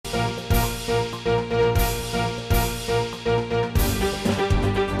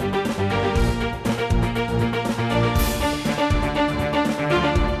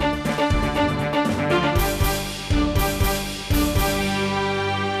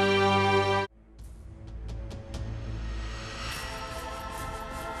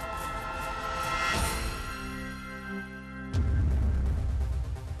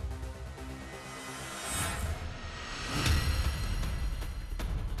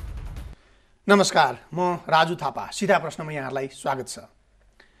नमस्कार, म राजु थापा। सिधा प्रश्नमा यहाँलाई स्वागत छ।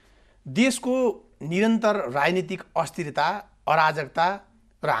 देशको निरन्तर राजनीतिक अस्थिरता, अराजकता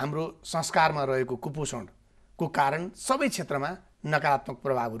र हाम्रो संस्कारमा रहेको कुपोषणको कारण सबै क्षेत्रमा नकारात्मक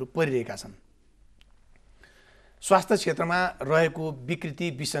प्रभावहरू परिरहेका छन्। स्वास्थ्य क्षेत्रमा रहेको विकृति,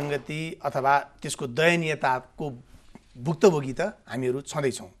 विसङ्गति अथवा त्यसको दयनीयताको भुक्तभोगी त हामीहरू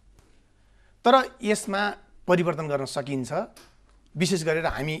छँदैछौँ। तर यसमा परिवर्तन गर्न सकिन्छ, विशेष गरेर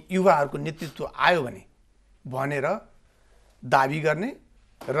हामी युवाहरूको नेतृत्व आयो भने भनेर दाबी गर्ने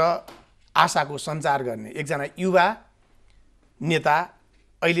र आशाको सञ्चार गर्ने एकजना युवा नेता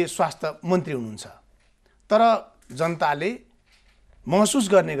अहिले स्वास्थ्य मन्त्री हुनुहुन्छ। तर जनताले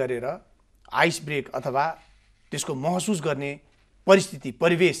महसुस गर्ने गरेर आइस ब्रेक अथवा त्यसको महसुस गर्ने परिस्थिति,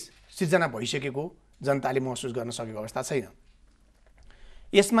 परिवेश सिर्जना भइसकेको जनताले महसुस गर्न सकेको अवस्था छैन।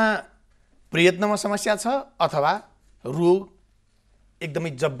 यसमा प्रयत्नमा समस्या छ अथवा रोग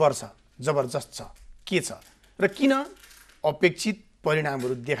एकदमै जबरजस्त छ, के छ र किन अपेक्षित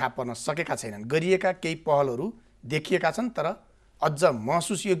परिणामहरू देखा पर्न सकेका छैनन्? गरिएका केही पहलहरू देखिएका छन् तर अझ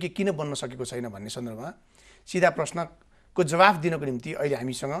महसुस योग्य किन बन्न सकेको छैन भन्ने सन्दर्भमा सिधा प्रश्नको जवाफ दिनको निम्ति अहिले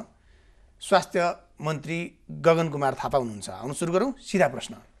हामीसँग स्वास्थ्य मन्त्री गगन कुमार थापा हुनुहुन्छ। आउनु सुरु गरौँ। सिधा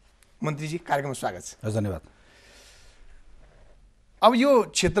प्रश्न मन्त्रीजी, कार्यक्रममा स्वागत छ। धन्यवाद। अब यो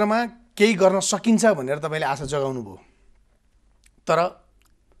क्षेत्रमा केही गर्न सकिन्छ भनेर तपाईँले आशा जगाउनु भयो, तर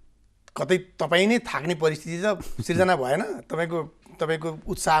कतै तपाईँ नै थाक्ने परिस्थिति त सिर्जना भएन? तपाईँको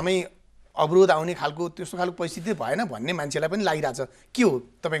उत्साहमै अवरोध आउने खालको त्यस्तो खालको परिस्थिति भएन भन्ने मान्छेलाई पनि लागिरहेछ। के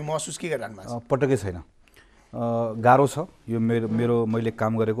हो, तपाईँको महसुस के गरिरहनु भएको छ? पटक्कै छैन। गाह्रो छ यो। मैले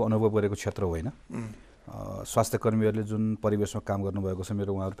काम गरेको, अनुभव गरेको क्षेत्र होइन। स्वास्थ्य कर्मीहरूले जुन परिवेशमा काम गर्नुभएको छ,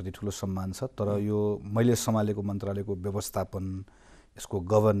 मेरो उहाँहरूप्रति ठुलो सम्मान छ। तर यो मैले सम्हालेको मन्त्रालयको व्यवस्थापन, यसको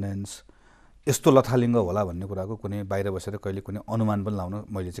गभर्नेन्स यस्तो लथालिङ्ग होला भन्ने कुराको कुनै बाहिर बसेर कहिले कुनै अनुमान पनि लाउन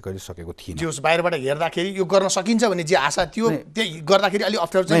मैले चाहिँ कहिले सकेको थिइनँ। त्यो बाहिरबाट हेर्दाखेरि यो गर्न सकिन्छ भन्ने जे आशा थियो त्यही गर्दाखेरि अलि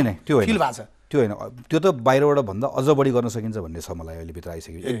अप्ठ्यारो चाहिँ त्यो फिल भएको छ। त्यो होइन, त्यो त बाहिरबाट भन्दा अझ बढी गर्न सकिन्छ भन्ने छ मलाई अहिले भित्र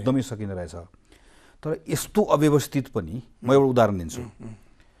आइसक्यो। एकदमै सकिँदो रहेछ। तर यस्तो अव्यवस्थित पनि, म एउटा उदाहरण दिन्छु।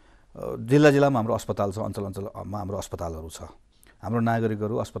 जिल्ला जिल्लामा हाम्रो अस्पताल छ, अञ्चल अञ्चलमा हाम्रो अस्पतालहरू छ। हाम्रो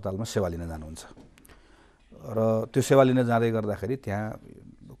नागरिकहरू अस्पतालमा सेवा लिन जानुहुन्छ र त्यो सेवा लिन जाँदै गर्दाखेरि त्यहाँ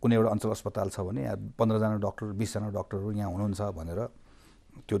कुनै एउटा अञ्चल अस्पताल छ भने यहाँ 15 जना डक्टर, 20 जना डक्टरहरू यहाँ हुनुहुन्छ भनेर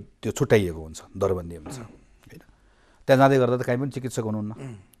त्यो छुट्याइएको हुन्छ, दरबन्दी हुन्छ होइन। त्यहाँ जाँदै गर्दा त कहीँ पनि चिकित्सक हुनुहुन्न।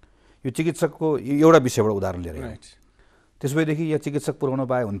 यो चिकित्सकको एउटा विषयबाट उदाहरण लिएर त्यस भएदेखि यहाँ चिकित्सक पुर्याउन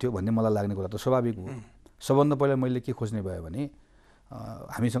पाए हुन्थ्यो भन्ने मलाई लाग्ने कुरा त स्वाभाविक हो। सबभन्दा पहिला मैले के खोज्ने भयो भने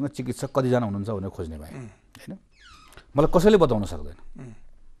हामीसँग चिकित्सक कतिजना हुनुहुन्छ भनेर खोज्ने भएँ होइन। मलाई कसैले बताउन सक्दैन,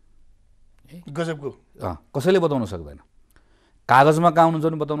 गजबको कसैले बताउन सक्दैन। कागजमा कहाँ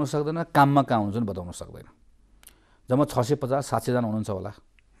हुनुहुन्छ पनि बताउन सक्दैन, काममा कहाँ हुनुहुन्छ पनि बताउन सक्दैन। जम्मा 650-700 जना हुनुहुन्छ होला,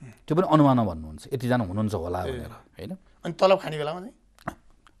 त्यो पनि अनुमानमा भन्नुहुन्छ यतिजना हुनुहुन्छ होला भनेर होइन। अनि तलब खाने बेलामा चाहिँ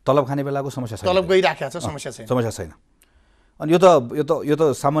तलब खाने बेलाको समस्या छैन, तलब गइराखेको छ, समस्या छैन। अनि यो त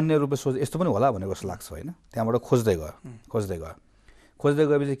सामान्य रूपले सोच यस्तो पनि होला भनेको जस्तो लाग्छ होइन। त्यहाँबाट खोज्दै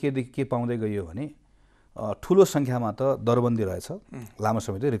गएपछि के पाउँदै गइयो भने ठुलो सङ्ख्यामा त दरबन्दी रहेछ, लामो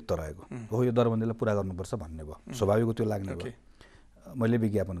समय रिक्त रहेको हो। यो दरबन्दीलाई पुरा गर्नुपर्छ भन्ने भयो, स्वाभाविक त्यो लाग्ने भयो। मैले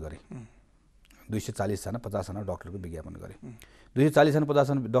विज्ञापन गरेँ, 240 जना 50 जना डक्टरको विज्ञापन गरेँ। 240 जना 50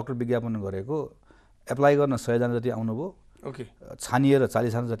 जना डक्टर विज्ञापन गरेको, एप्लाई गर्न 100 जना जति आउनुभयो, छानिएर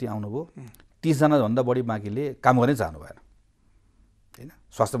 40 जना जति आउनुभयो। 30 जनाभन्दा बढी बाँकीले काम गर्नै चाहनु भएन होइन।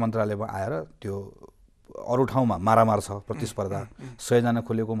 स्वास्थ्य मन्त्रालयमा आएर त्यो अरू ठाउँमा मारामार छ, प्रतिस्पर्धा। 100 जना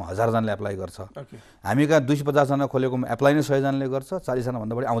खोलेकोमा 1000 जनाले एप्लाई गर्छ। हामी कहाँ 250 जना खोलेकोमा एप्लाई नै 100 जनाले गर्छ, 40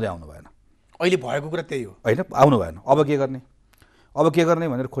 जनाभन्दा बढी आउनु भएन। अहिले भएको कुरा त्यही हो होइन, आउनु भएन। अब के गर्ने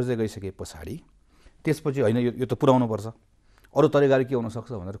भनेर खोज्दै गइसके पछाडि त्यसपछि होइन यो त पुर्याउनु पर्छ, अरू तरिकाले के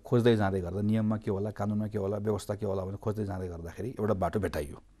हुनसक्छ भनेर खोज्दै जाँदै गर्दा नियममा के होला, कानुनमा के होला, व्यवस्था के होला भनेर खोज्दै जाँदै गर्दाखेरि एउटा बाटो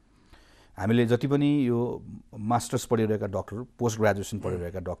भेटाइयो। हामीले जति पनि यो मास्टर्स पढिरहेका डक्टर, पोस्ट ग्रेजुएसन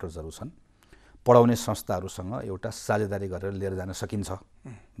पढिरहेका डक्टर्सहरू छन्, पढाउने संस्थाहरूसँग एउटा साझेदारी गरेर लिएर जान सकिन्छ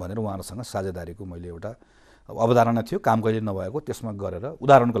भनेर उहाँहरूसँग साझेदारीको मैले एउटा अवधारणा थियो, काम कहिले नभएको। त्यसमा गरेर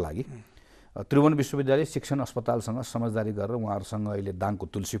उदाहरणको लागि त्रिभुवन विश्वविद्यालय शिक्षण अस्पतालसँग समझदारी गरेर उहाँहरूसँग अहिले दाङको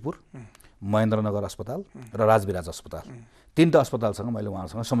तुलसीपुर, महेन्द्रनगर अस्पताल र राजविराज अस्पताल, 3टा अस्पतालसँग मैले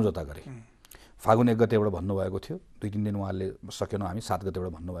उहाँहरूसँग सम्झौता गरेँ। फागुन 1 गतेबाट भन्नुभएको थियो, 2-3 दिन उहाँले सकेनौँ, हामी 7 गतेबाट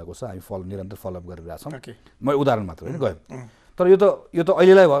भन्नुभएको छ। हामी निरन्तर फलोअप गरिरहेछौँ। म उदाहरण मात्र होइन गयो। तर यो त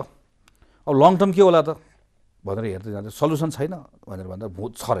अहिलेलाई भयो। अब लङ टर्म के होला त भनेर हेर्दै जाँदा सल्युसन छैन भनेर भन्दा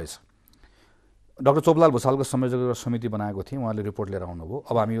भूत छ रहेछ। डाक्टर चोपलाल भुसालको संयोजक समिति बनाएको थिएँ, उहाँले रिपोर्ट लिएर आउनुभयो।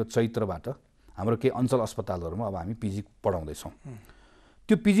 अब हामी यो चैत्रबाट हाम्रो केही अञ्चल अस्पतालहरूमा अब हामी पिजी पढाउँदैछौँ।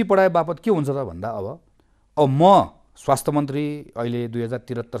 त्यो पिजी पढाए बापत के हुन्छ त भन्दा अब म स्वास्थ्य मन्त्री अहिले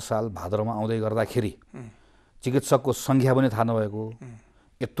 2073 साल भाद्रमा आउँदै गर्दाखेरि चिकित्सकको सङ्ख्या पनि थाहा नभएको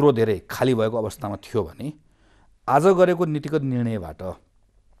यत्रो धेरै खाली भएको अवस्थामा थियो भने आज गरेको नीतिगत निर्णयबाट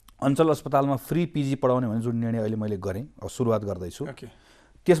अञ्चल अस्पतालमा फ्री पिजी पढाउने भन्ने जुन निर्णय अहिले मैले गरेँ, अब सुरुवात गर्दैछु,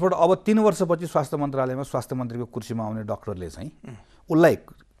 त्यसबाट अब 3 वर्षपछि स्वास्थ्य मन्त्रालयमा स्वास्थ्य मन्त्रीको कुर्सीमा आउने डाक्टरले चाहिँ उसलाई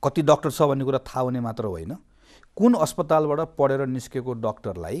कति डाक्टर छ भन्ने कुरा थाहा हुने मात्र होइन, कुन अस्पतालबाट पढेर निस्केको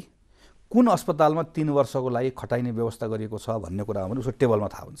डाक्टरलाई कुन अस्पतालमा 3 वर्षको लागि खटाइने व्यवस्था गरिएको छ भन्ने कुरा पनि उसको टेबलमा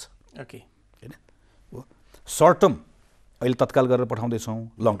थाहा हुन्छ। होइन, सर्ट टर्म अहिले तत्काल गरेर पठाउँदैछौँ,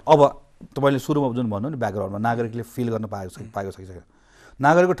 लङ अब तपाईँले सुरुमा जुन भन्नु नि ब्याकग्राउन्डमा नागरिकले फिल गर्न पाएको छ कि छैन,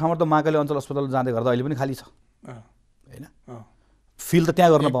 नागरिकको ठाउँमा त महाकाली अञ्चल अस्पताल जाँदै गर्दा अहिले पनि खाली छ होइन, फिल त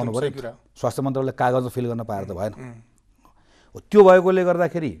त्यहाँ गर्न पाउनु पऱ्यो, स्वास्थ्य मन्त्रालयले कागजमा फिल गर्न पाएर त भएन। त्यो भएकोले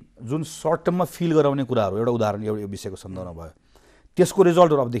गर्दाखेरि जुन सर्ट टर्ममा फिल गराउने कुराहरू एउटा उदाहरण यो विषयको सन्दर्भमा भयो, त्यसको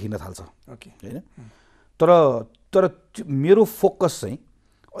रिजल्टहरू अब देखिन थाल्छ होइन। तर मेरो फोकस चाहिँ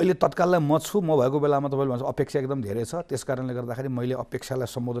अहिले तत्काललाई म छु, म भएको बेलामा तपाईँले भन्छ अपेक्षा एकदम धेरै छ, त्यस कारणले गर्दाखेरि मैले अपेक्षालाई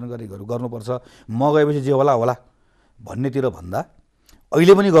सम्बोधन गर्नुपर्छ, म गएपछि जे होला होला भन्नेतिर भन्दा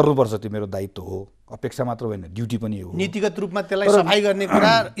अहिले पनि गर्नुपर्छ, त्यो मेरो दायित्व हो, अपेक्षा मात्र होइन ड्युटी पनि हो। नीतिगत रूपमा त्यसलाई सफाई गर्ने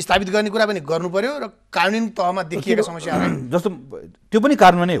कुरा, स्थापित गर्ने कुरा पनि गर्नु पर्यो र कानुनी तहमा देखिएका समस्याहरू जस्तो त्यो पनि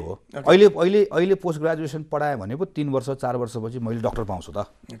कानुनै हो। अहिले पोस्ट ग्रेजुएसन पढाएँ भने पो 3 वर्ष 4 वर्षपछि मैले डाक्टर पाउँछु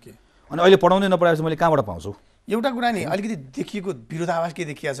त, अनि अहिले पढाउँदै नपढाएपछि मैले कहाँबाट पाउँछु? एउटा कुरा नि अलिकति देखिएको विरोधाभास के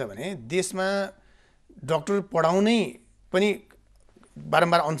देखिया छ भने देशमा डाक्टर पढाउनै पनि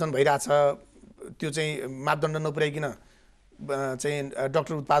बारम्बार अनसन भइरहेछ, त्यो चाहिँ मापदण्ड नपुर्याइकन चाहिँ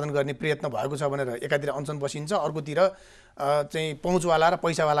डाक्टर उत्पादन गर्ने प्रयत्न भएको छ भनेर एकातिर अनसन बसिन्छ, अर्कोतिर चाहिँ पहुँचवाला र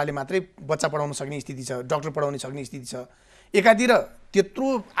पैसावालाले मात्रै बच्चा पढाउन सक्ने स्थिति छ, डाक्टर पढाउन सक्ने स्थिति छ। एकातिर त्यत्रो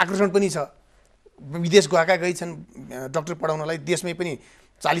आकर्षण पनि छ, विदेश गएका छन् डाक्टर पढाउनलाई, देशमै पनि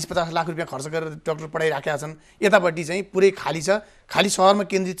 40-50 लाख रुपियाँ खर्च गरेर डाक्टर पढाइराखेका छन्, यतापट्टि चाहिँ पुरै खाली छ, खाली सहरमा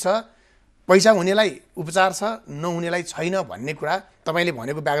केन्द्रित छ, पैसा हुनेलाई उपचार छ, नहुनेलाई छैन भन्ने कुरा तपाईँले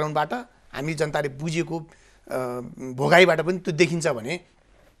भनेको ब्याकग्राउन्डबाट हामी जनताले बुझेको भोगाइबाट पनि त्यो देखिन्छ भने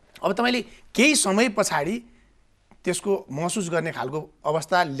अब तपाईँले केही समय पछाडि त्यसको महसुस गर्ने खालको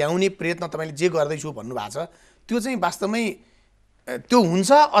अवस्था ल्याउने प्रयत्न तपाईँले जे गर्दैछु भन्नुभएको छ, त्यो चाहिँ वास्तवमै त्यो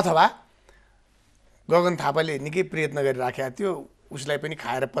हुन्छ अथवा गगन थापाले निकै प्रयत्न गरिराखेका थियो, उसलाई पनि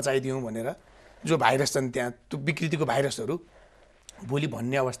खाएर पचाइदिउँ भनेर जो भाइरस छन् त्यहाँ त्यो विकृतिको भाइरसहरू भोलि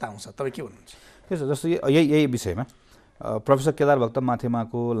भन्ने अवस्था आउँछ, तपाईँ के भन्नुहुन्छ? त्यसो जस्तो यही विषयमा प्रोफेसर केदार भक्त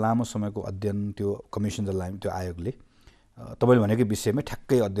माथेमाको लामो समयको अध्ययन त्यो कमिसन लाइन त्यो आयोगले तपाईँले भनेको विषयमै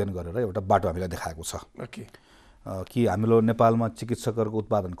ठ्याक्कै अध्ययन गरेर एउटा बाटो हामीलाई देखाएको छ कि हाम्रो नेपालमा चिकित्सकहरूको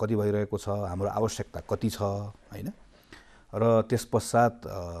उत्पादन कति भइरहेको छ, हाम्रो आवश्यकता कति छ होइन, र त्यस पश्चात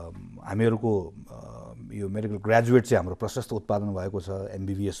हामीहरूको यो मेडिकल ग्रेजुएट चाहिँ हाम्रो प्रशस्त उत्पादन भएको छ,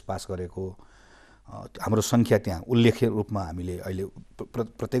 MBBS पास गरेको हाम्रो सङ्ख्या त्यहाँ उल्लेख्य रूपमा हामीले अहिले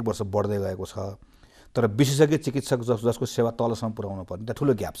प्रत्येक वर्ष बढ्दै गएको छ, तर विशेषज्ञ चिकित्सक जसको सेवा तलसम्म पुर्याउनु पर्ने त्यहाँ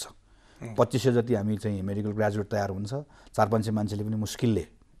ठुलो ग्याप छ। 2500 जति हामी चाहिँ मेडिकल ग्रेजुएट तयार हुन्छ, 400-500 मान्छेले पनि मुस्किलले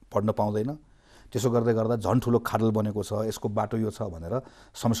पढ्न पाउँदैन, त्यसो गर्दै गर्दा झन् ठुलो खाडल बनेको छ, यसको बाटो यो छ भनेर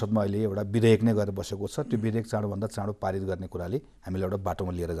संसदमा अहिले एउटा विधेयक नै गरेर बसेको छ, त्यो विधेयक चाँडोभन्दा चाँडो पारित गर्ने कुराले हामीले एउटा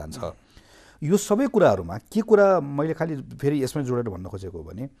बाटोमा लिएर जान्छ। यो सबै कुराहरूमा के कुरा मैले खालि फेरि यसमै जोडेर भन्न खोजेको हो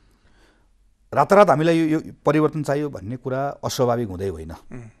भने रातारात हामीलाई यो परिवर्तन चाहियो भन्ने कुरा अस्वाभाविक हुँदै होइन,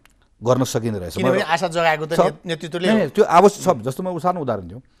 गर्न सकिँदो रहेछ, किनभने आशा जगाएको त नेतृत्वले त्यो आवश्यक छ। जस्तो म सानो उदाहरण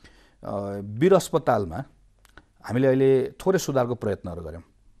दिउँ, वीर अस्पतालमा हामीले अहिले थोरै सुधारको प्रयत्नहरू गऱ्यौँ,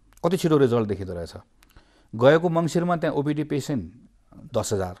 कति छिटो रिजल्ट देखिँदो रहेछ। गएको मङ्सिरमा त्यहाँ ओपिडी पेसेन्ट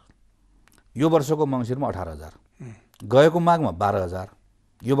 10,000, यो वर्षको मङ्सिरमा 18,000, गएको माघमा 12,000,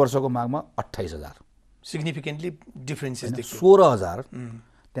 यो वर्षको माघमा 28,000, सिग्निफिकेन्टली डिफ्रेन्सेस देखियो। 16,000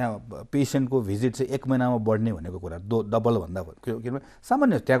 त्यहाँ पेसेन्टको भिजिट चाहिँ 1 महिनामा बढ्ने भनेको कुरा डबल भन्दा, किनभने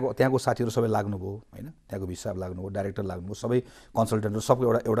सामान्य त्यहाँको साथीहरू सबै लाग्नुभयो होइन, त्यहाँको हिसाब लाग्नुभयो, डाइरेक्टर लाग्नुभयो, सबै कन्सल्टेन्टहरू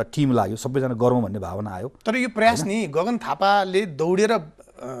सबको एउटा टिम लाग्यो, सबैजना गरौँ भन्ने भावना आयो। तर यो प्रयास नि गगन थापाले दौडेर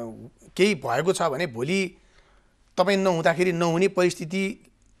केही भएको छ भने भोलि तपाईँ नहुँदाखेरि नहुने परिस्थिति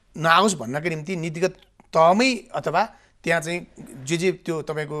नआओस् भन्नका निम्ति नीतिगत तहमै अथवा त्यहाँ चाहिँ जे त्यो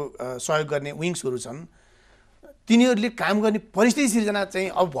तपाईँको सहयोग गर्ने विङ्सहरू छन् तिनीहरूले काम गर्ने परिस्थिति सिर्जना चाहिँ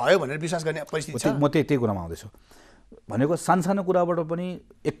अब भयो भनेर विश्वास गर्ने परिस्थिति छ। म त्यही कुरामा आउँदैछु भनेको सानो कुराबाट पनि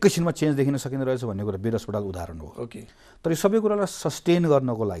एकैछिनमा चेन्ज देखिन सकिँदो रहेछ भन्ने कुरा वीर अस्पताल उदाहरण हो। तर यो सबै कुरालाई सस्टेन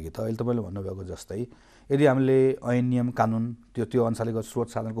गर्नको लागि त अहिले तपाईँले भन्नुभएको जस्तै यदि हामीले ऐन नियम कानुन त्यो अनुसारले स्रोत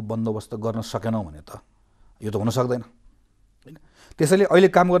साधनको बन्दोबस्त गर्न सकेनौँ भने त यो त हुन सक्दैन होइन। त्यसैले अहिले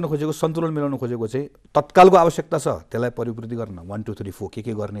काम गर्न खोजेको सन्तुलन मिलाउन खोजेको चाहिँ तत्कालको आवश्यकता छ, त्यसलाई परिपूर्ति गर्न 1 2 3 4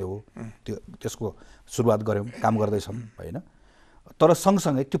 के गर्ने हो त्यसको सुरुवात गऱ्यौँ, काम गर्दैछौँ होइन। तर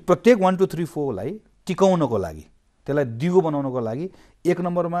सँगसँगै त्यो प्रत्येक 1 2 3 4 लाई टिकाउनको लागि त्यसलाई दिगो बनाउनको लागि एक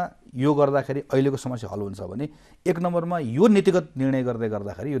नम्बरमा यो गर्दाखेरि अहिलेको समस्या हल हुन्छ भने एक नम्बरमा यो नीतिगत निर्णय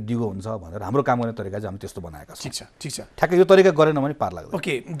गर्दाखेरि यो दिगो हुन्छ भनेर हाम्रो काम गर्ने तरिका चाहिँ हामी त्यस्तो बनाएका छौँ। ठिक छ ठ्याक्कै यो तरिका गरेन भने पार लाग्दैन।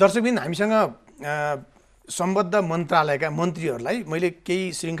 ओके दर्शकबिन, हामीसँग सम्बद्ध मन्त्रालयका मन्त्रीहरूलाई मैले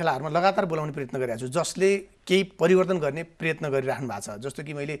केही श्रृङ्खलाहरूमा लगातार बोलाउने प्रयत्न गरिरहेको छु, जसले केही परिवर्तन गर्ने प्रयत्न गरिराख्नु भएको छ। जस्तो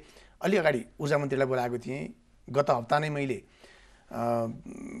कि मैले अलि अगाडि ऊर्जा मन्त्रीलाई बोलाएको थिएँ, गत हप्ता नै मैले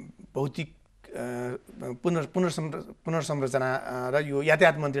भौतिक पुनर्संरचना र यो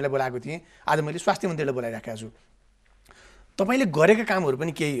यातायात मन्त्रीलाई बोलाएको थिएँ। आज मैले स्वास्थ्य मन्त्रीलाई बोलाइराखेको छु। तपाईँले गरेका कामहरू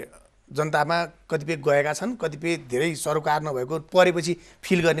पनि केही जनतामा कतिपय गएका छन्, कतिपय धेरै सरोकार नभएको परेपछि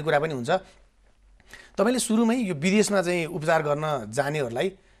फिल गर्ने कुरा पनि हुन्छ। तपाईँले सुरुमै यो विदेशमा चाहिँ उपचार गर्न जानेहरूलाई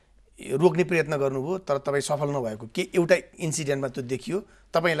रोक्ने प्रयत्न गर्नुभयो, तर तपाईँ सफल नभएको के एउटा इन्सिडेन्टमा त्यो देखियो,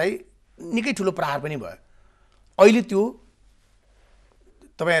 तपाईँलाई निकै ठुलो प्रहार पनि भयो। अहिले त्यो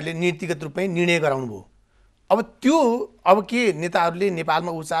तपाईँहरूले नीतिगत रूपमै निर्णय गराउनु भयो। अब के नेताहरूले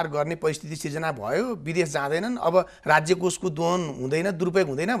नेपालमा उपचार गर्ने परिस्थिति सिर्जना भयो, विदेश जाँदैनन्, अब राज्य कोषको दोहन हुँदैन, दुरुपयोग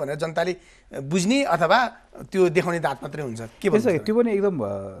हुँदैन भनेर जनताले बुझ्ने अथवा त्यो देखाउने दाँत मात्रै हुन्छ के भन्छ? त्यो पनि एकदम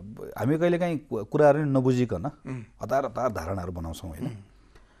हामी कहिलेकाहीँ कुराहरू नबुझिकन हतार धारणाहरू बनाउँछौँ होइन।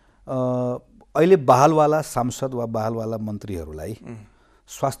 अहिले बहालवाला सांसद वा बहालवाला मन्त्रीहरूलाई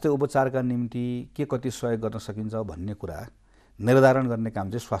स्वास्थ्य उपचारका निम्ति के कति सहयोग गर्न सकिन्छ भन्ने कुरा निर्धारण गर्ने काम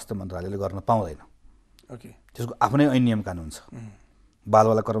चाहिँ स्वास्थ्य मन्त्रालयले गर्न पाउँदैन। ओके, त्यसको आफ्नै ऐन नियम कानुन छ।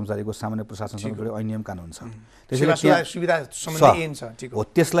 बालवाला कर्मचारीको सामान्य प्रशासनसँग जोडेको ऐन नियम कानुन छ।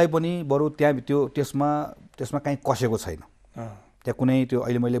 त्यसलाई पनि बरु त्यसमा कहीँ कसेको छैन। त्यहाँ कुनै त्यो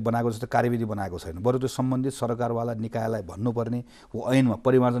अहिले मैले बनाएको जस्तो कार्यविधि बनाएको छैन। बरु त्यो सम्बन्धित सरकारवाला निकायलाई भन्नुपर्ने हो, ऐनमा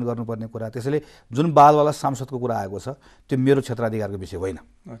परिमार्जन गर्नुपर्ने कुरा। त्यसैले जुन बालवाला सांसदको कुरा आएको छ त्यो मेरो क्षेत्राधिकारको विषय होइन।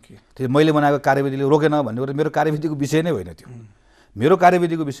 त्यो मैले बनाएको कार्यविधिले रोकेन भन्ने कुरा मेरो कार्यविधिको विषय नै होइन। त्यो मेरो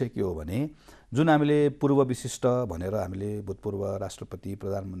कार्यविधिको विषय के हो भने जुन हामीले पूर्व विशिष्ट भनेर हामीले भूतपूर्व राष्ट्रपति,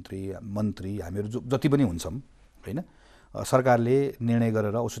 प्रधानमन्त्री, मन्त्री हामीहरू जति पनि हुन्छौँ होइन, सरकारले निर्णय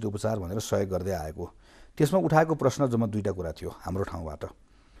गरेर औषधि उपचार भनेर सहयोग गर्दै आएको, त्यसमा उठाएको प्रश्न जम्मा दुईवटा कुरा थियो हाम्रो ठाउँबाट।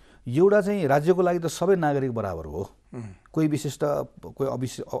 एउटा चाहिँ राज्यको लागि त सबै नागरिक बराबर हो, कोही विशिष्ट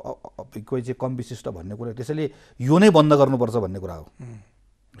कोही चाहिँ कम विशिष्ट भन्ने कुरा, त्यसैले यो नै बन्द गर्नुपर्छ भन्ने कुरा हो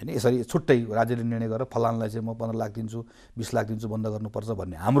होइन। यसरी छुट्टै राज्यले निर्णय गरेर फलानलाई चाहिँ म 15 लाख दिन्छु, 20 लाख दिन्छु, बन्द गर्नुपर्छ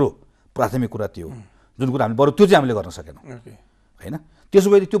भन्ने हाम्रो प्राथमिक कुरा त्यो, जुन कुरा हामीले बरु त्यो चाहिँ हामीले गर्न सकेनौँ होइन। त्यसो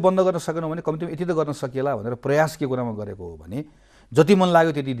भए त्यो बन्द गर्न सकेनौँ भने कम्तीमा यति त गर्न सकिएला भनेर प्रयास के कुरामा गरेको हो भने जति मन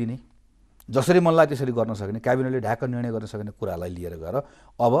लाग्यो त्यति दिने, जसरी मन लाग्यो त्यसरी गर्न सक्ने, क्याबिनेटले ढ्याक्क निर्णय गर्न सक्ने कुरालाई लिएर गएर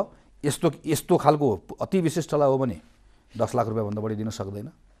अब यस्तो खालको अति विशिष्टलाई हो भने 10 लाख रुपियाँभन्दा बढी दिन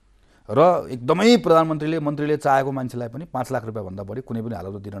सक्दैन र एकदमै मन्त्रीले चाहेको मान्छेलाई पनि 5 लाख रुपियाँभन्दा बढी कुनै पनि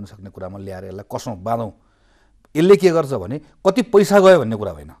हालतमा दिन नसक्ने कुरामा ल्याएर यसलाई कसौँ बाँधौँ। यसले के गर्छ भने कति पैसा गयो भन्ने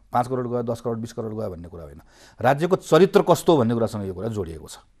कुरा होइन, 5 करोड गयो, 10 करोड, 20 करोड गयो भन्ने कुरा होइन, राज्यको चरित्र कस्तो भन्ने कुरासँग यो कुरा जोडिएको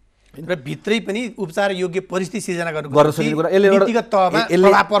छ र भित्रै पनि उपचार योग्य परिस्थिति सिर्जना गर्न सक्ने कुरा नीतिगत तहमा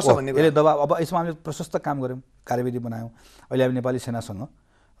प्रभाव पर्छ भन्ने कुरा। यसले दबाब, अब यसमा हामीले प्रशस्त काम गऱ्यौँ, कार्यविधि बनायौँ। अहिले हामी नेपाली सेनासँग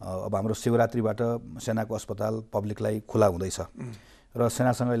अब हाम्रो शिवरात्रिबाट सेनाको अस्पताल पब्लिकलाई खुला हुँदैछ र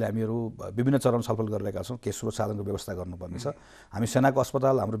सेनासँग अहिले हामीहरू विभिन्न चरण छलफल गरिरहेका छौँ के स्रोत साधनको व्यवस्था गर्नुपर्ने छ। हामी सेनाको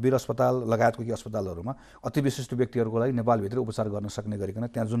अस्पताल, हाम्रो वीर अस्पताल लगायतको केही अस्पतालहरूमा अति विशिष्ट व्यक्तिहरूको लागि नेपालभित्रै उपचार गर्न सक्ने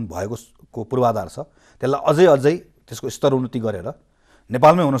गरिकन त्यहाँ जुन भएको पूर्वाधार छ त्यसलाई अझै त्यसको स्तर उन्नति गरेर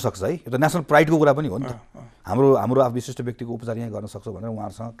नेपालमै हुनसक्छ है। यो त नेसनल प्राइडको कुरा पनि हो नि त, हाम्रो विशिष्ट व्यक्तिको उपचार यहाँ गर्न सक्छौँ भनेर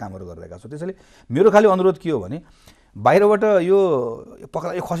उहाँहरूसँग कामहरू गरिरहेका छौँ। त्यसैले मेरो खालि अनुरोध के हो भने बाहिरबाट यो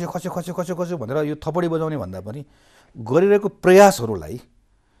पक्रा यो खस्यो भनेर यो थपडी बजाउने भन्दा पनि गरिरहेको प्रयासहरूलाई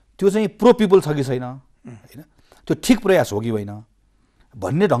त्यो चाहिँ प्रो पिपल छ कि छैन होइन, त्यो ठिक प्रयास हो कि होइन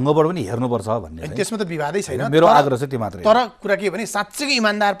भन्ने ढङ्गबाट पनि हेर्नुपर्छ भन्ने, त्यसमा त विवादै छैन। मेरो आग्रह चाहिँ त्यो मात्रै। तर कुरा के भने साँच्चै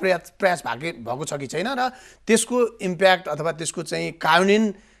इमान्दार प्रयास भएको छ कि छैन र त्यसको इम्प्याक्ट अथवा त्यसको चाहिँ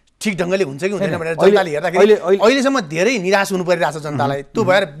कानुन ठिक ढङ्गले हुन्छ कि हुँदैन भनेर जनताले हेर्दाखेरि अहिलेसम्म धेरै निराश हुनु परिरहेको छ जनतालाई। त्यो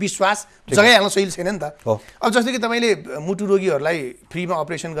भएर विश्वास जगाइहाल्न सजिलो छैन नि त। अब जस्तो कि तपाईँले मुटु रोगीहरूलाई फ्रीमा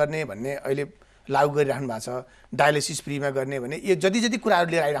अपरेसन गर्ने भन्ने अहिले लागू गरिराख्नु भएको छ, डायलिसिस फ्रीमा गर्ने भने यो जति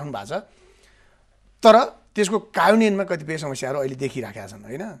कुराहरू लिएर आइराख्नु भएको छ, तर त्यसको कार्यान्वयनमा कतिपय समस्याहरू अहिले देखिराखेका छन्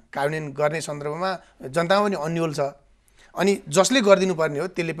होइन। कार्यान्वयन गर्ने सन्दर्भमा जनतामा पनि अन्यल छ, अनि जसले गरिदिनु पर्ने हो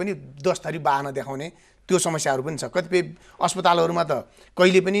त्यसले पनि 10 थरी बाहना देखाउने त्यो समस्याहरू पनि छ। कतिपय अस्पतालहरूमा त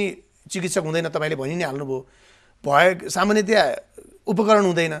कहिले पनि चिकित्सक हुँदैन, तपाईँले भनि नै हाल्नुभयो, सामान्यतया उपकरण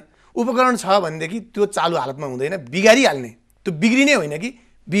हुँदैन। उपकरण छ भनेदेखि त्यो चालु हालतमा हुँदैन, बिगारिहाल्ने, त्यो बिग्रिने होइन कि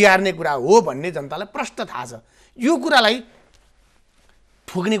बिगार्ने कुरा हो भन्ने जनतालाई प्रष्ट थाहा छ। यो कुरालाई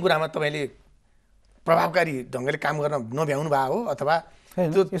ठोक्ने कुरामा तपाईँले प्रभावकारी ढङ्गले काम गर्न नभ्याउनु भएको हो अथवा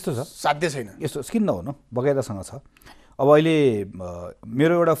त्यो यस्तो छ साध्य छैन? यस्तो किन नहुनु, बगैँचासँग छ। अब अहिले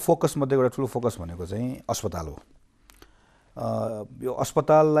मेरो एउटा फोकस मध्ये एउटा ठुलो फोकस भनेको चाहिँ अस्पताल हो यो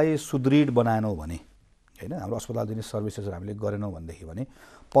अस्पताललाई सुदृढ बनाएनौँ भने होइन हाम्रो अस्पताल दिने सर्भिसेसहरू हामीले गरेनौँ भनेदेखि भने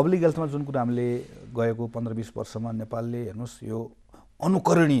पब्लिक हेल्थमा जुन कुरा हामीले गएको 15-20 वर्षमा नेपालले हेर्नुहोस् यो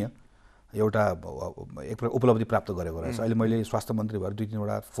अनुकरणीय एउटा एक उपलब्धि प्राप्त गरेको रहेछ। अहिले मैले स्वास्थ्य मन्त्री भएर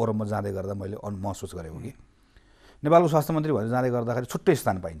 2-3वटा फोरममा जाँदै गर्दा मैले महसुस गरेको कि नेपालको स्वास्थ्य मन्त्री भएर जाँदै गर्दाखेरि छुट्टै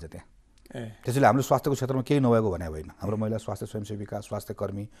स्थान पाइन्छ त्यहाँ। त्यसैले हाम्रो स्वास्थ्यको क्षेत्रमा केही नभएको भने होइन। हाम्रो महिला स्वास्थ्य स्वयंसेविका स्वास्थ्य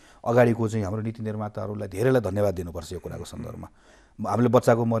कर्मी अगाडिको चाहिँ हाम्रो नीति निर्माताहरूलाई धेरैलाई धन्यवाद दिनुपर्छ यो कुराको सन्दर्भमा। हामीले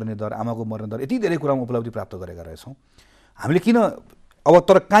बच्चाको मर्ने दर आमाको मर्ने दर यति धेरै कुरामा उपलब्धि प्राप्त गरेका रहेछौँ हामीले। किन अब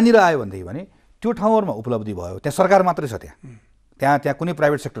तर कहाँनिर आयो भनेदेखि भने त्यो ठाउँहरूमा उपलब्धि भयो त्यहाँ सरकार मात्रै छ त्यहाँ कुनै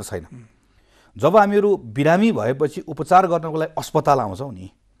प्राइभेट सेक्टर छैन। जब हामीहरू बिरामी भएपछि उपचार गर्नको लागि अस्पताल आउँछौँ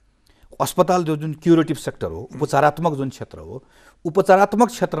नि अस्पताल जो जुन क्युरेटिभ सेक्टर हो उपचारात्मक जुन क्षेत्र हो उपचारात्मक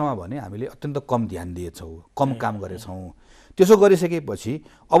क्षेत्रमा भने हामीले अत्यन्त कम ध्यान दिएछौँ कम काम गरेछौँ। त्यसो गरिसकेपछि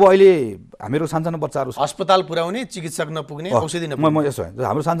अब अहिले हामीहरू सानसानो बच्चाहरू अस्पताल पुर्याउने चिकित्सक नपुग्ने औषधि नपुग्ने म यसो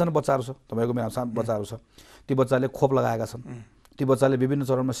हाम्रो सानसानो बच्चाहरू छ तपाईँको मेरो सानो बच्चाहरू छ ती बच्चाले खोप लगाएका छन् ती बच्चाले विभिन्न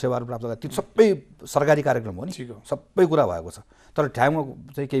चरणमा सेवाहरू प्राप्त गरेका ती सबै सरकारी कार्यक्रम हो नि सबै कुरा भएको छ। तर ठाउँमा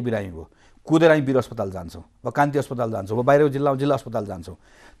चाहिँ केही बिरामी भयो कुदेर हामी वीर अस्पताल जान्छौँ वा कान्ति अस्पताल जान्छौँ वा बाहिरको जिल्ला अस्पताल जान्छौँ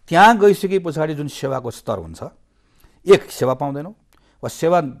त्यहाँ गइसके पछाडि जुन सेवाको स्तर हुन्छ एक सेवा पाउँदैनौँ वा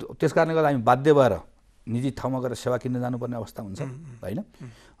सेवा त्यस कारणले गर्दा हामी बाध्य भएर निजी ठाउँमा गएर सेवा किन्न जानुपर्ने अवस्था हुन्छ होइन।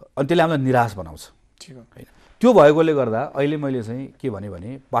 अनि त्यसले हामीलाई निराश बनाउँछ होइन। त्यो भएकोले गर्दा अहिले मैले चाहिँ के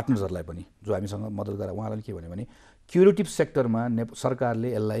भने पार्टनर्सहरूलाई पनि जो हामीसँग मद्दत गरेर उहाँलाई के भने क्युरेटिभ सेक्टरमा सरकारले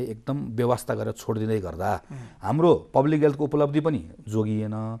यसलाई एकदम व्यवस्था गरेर छोडिदिँदै गर्दा हाम्रो पब्लिक हेल्थको उपलब्धि पनि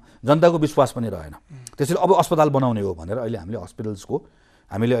जोगिएन जनताको विश्वास पनि रहेन। त्यसैले अब अस्पताल बनाउने हो भनेर अहिले हामीले हस्पिटल्सको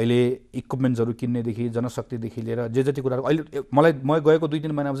हामीले अहिले इक्विपमेन्ट्सहरू किन्नेदेखि जनशक्तिदेखि लिएर जे जति कुराहरू अहिले म गएको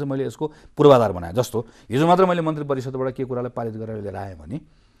 2-3 महिनापछि मैले यसको पूर्वाधार बनाएँ। जस्तो हिजो मात्र मैले मन्त्री परिषदबाट के कुरालाई पारित गरेर लिएर आएँ भने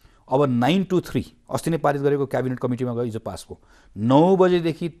अब 9 to 3 अस्ति नै पारित गरेको क्याबिनेट कमिटीमा गयो हिजो पास भयो 9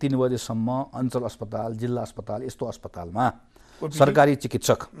 बजेदेखि 3 बजेसम्म अञ्चल अस्पताल जिल्ला अस्पताल यस्तो अस्पतालमा सरकारी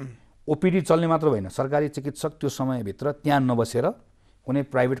चिकित्सक ओपिडी चल्ने मात्र होइन सरकारी चिकित्सक त्यो समयभित्र त्यहाँ नबसेर कुनै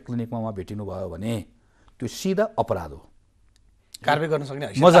प्राइभेट क्लिनिकमा उहाँ भेटिनु भयो भने त्यो सिधा अपराध हो। कारबाही गर्न सक्ने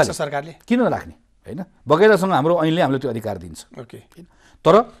हैसियत छ सरकारले किन नराख्ने होइन। बगैँचासँग हाम्रो ऐनले हामीलाई त्यो अधिकार दिन्छ। ओके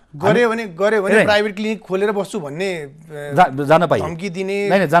तर गऱ्यो भने प्राइभेट क्लिनिक खोलेर बस्छु भन्ने जान पाइयो धम्की दिने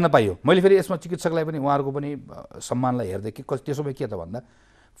होइन जान पाइयो। मैले फेरि यसमा चिकित्सकलाई पनि उहाँहरूको पनि सम्मानलाई हेर्दै कि त्यसो भए के त भन्दा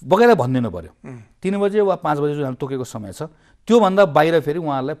बगैँचा भनिदिनु पर्यो 3 बजे वा 5 बजे जुन हामी तोकेको समय छ त्योभन्दा बाहिर फेरि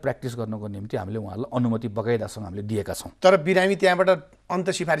उहाँहरूलाई प्र्याक्टिस गर्नको निम्ति हामीले उहाँहरूलाई अनुमति बगैँचासँग हामीले दिएका छौँ। तर बिरामी त्यहाँबाट अन्त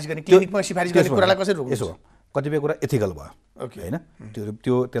सिफारिस गर्ने क्लिनिकमा सिफारिस गर्ने कुरालाई कसरी रोक्नु? यसो कतिपय कुरा एथिकल भयो होइन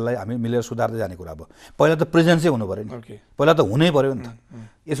त्यसलाई हामी मिलेर सुधार्दै जाने कुरा भयो। पहिला त प्रेजेन्सै हुनु पऱ्यो नि पहिला त हुनै पऱ्यो नि त।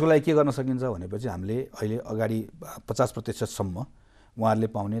 यसको लागि के गर्न सकिन्छ भनेपछि हामीले अहिले अगाडि 50% उहाँहरूले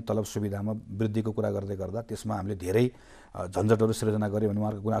पाउने तलब सुविधामा वृद्धिको कुरा गर्दै गर्दा त्यसमा हामीले धेरै झन्झटहरू सृजना गऱ्यो भने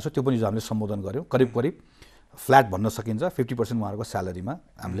उहाँहरूको गुनासो त्यो पनि हामीले सम्बोधन गऱ्यौँ। करिब फ्ल्याट भन्न सकिन्छ 50% उहाँहरूको स्यालेरीमा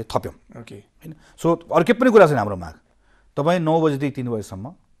हामीले थप्यौँ होइन। सो अर्कै पनि कुरा छैन हाम्रो माग तपाईँ 9 बजेदेखि 3 बजेसम्म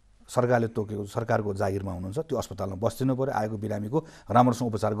सरकारले तोकेको सरकारको जागिरमा हुनुहुन्छ त्यो अस्पतालमा बस्दिनु पऱ्यो आएको बिरामीको राम्रोसँग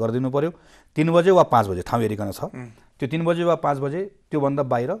उपचार गरिदिनु पऱ्यो 3 बजे वा 5 बजे ठाउँ हेरिकन छ त्यो 3 बजे वा 5 बजे त्योभन्दा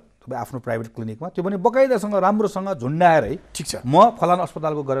बाहिर तपाईँ आफ्नो प्राइभेट क्लिनिकमा त्यो पनि बकाइदासँग राम्रोसँग झुन्डाएर है ठिक छ म फलाना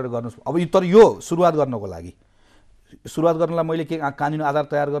अस्पतालको गरेर गर्नुहोस्। अब तर यो सुरुवात गर्नको लागि सुरुवात गर्नलाई मैले के कानुनी आधार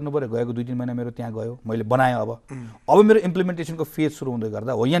तयार गर्नु पऱ्यो गएको 2-3 महिना मेरो त्यहाँ गयो मैले बनाएँ। अब मेरो इम्प्लिमेन्टेसनको फेज सुरु हुँदै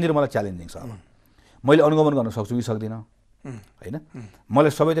गर्दा हो यहाँनिर मलाई च्यालेन्जिङ छ। अब मैले अनुगमन गर्न सक्छु कि सक्दिनँ होइन मलाई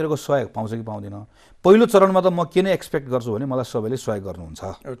सबैतिरको सहयोग पाउँछ कि पाउँदिनँ। पहिलो चरणमा त म के नै एक्सपेक्ट गर्छु भने मलाई सबैले सहयोग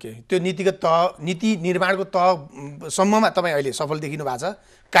गर्नुहुन्छ। ओके त्यो नीतिगत तह नीति निर्माणको तहसम्ममा तपाईँ अहिले सफल देखिनु भएको छ।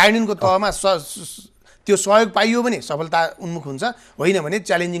 कार्यान्वयनको तहमा त्यो सहयोग पाइयो भने सफलता उन्मुख हुन्छ होइन भने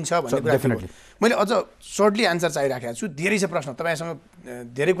च्यालेन्जिङ छ भन्ने कुरा मैले अझ सर्टली आन्सर चाहिराखेको छु। धेरै छ प्रश्न तपाईँसँग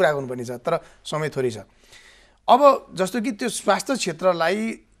धेरै कुरा गर्नुपर्ने छ तर समय थोरै छ। अब जस्तो कि त्यो स्वास्थ्य क्षेत्रलाई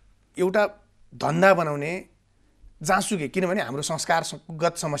एउटा धन्दा बनाउने जहाँसुकै किनभने हाम्रो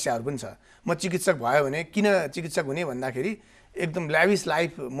संस्कारगत समस्याहरू पनि छ। म चिकित्सक भयो भने किन चिकित्सक हुने भन्दाखेरि एकदम ल्याभिस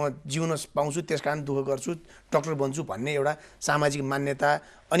लाइफ म जिउन पाउँछु त्यस कारण दुःख गर्छु डक्टर बन्छु भन्ने एउटा सामाजिक मान्यता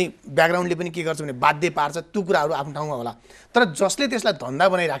अनि ब्याकग्राउन्डले पनि के गर्छ भने बाध्य पार्छ त्यो कुराहरू आफ्नो ठाउँमा होला। तर जसले त्यसलाई धन्दा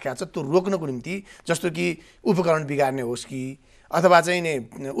बनाइराखेको छ त्यो रोक्नको निम्ति जस्तो कि उपकरण बिगार्ने होस् कि अथवा चाहिँ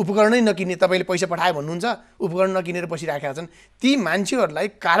नि उपकरणै नकिन्ने तपाईँले पैसा पठाए भन्नुहुन्छ उपकरण नकिनेर बसिराखेका छन् ती मान्छेहरूलाई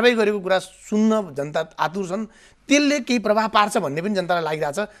कारबाही गरेको कुरा सुन्न जनता आतुर छन्। त्यसले केही प्रभाव पार्छ भन्ने पनि जनतालाई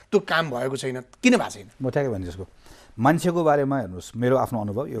लागिरहेछ त्यो काम भएको छैन किन भएको छैन? म ठ्याक्कै भने जसको मान्छेको बारेमा हेर्नुहोस् मेरो आफ्नो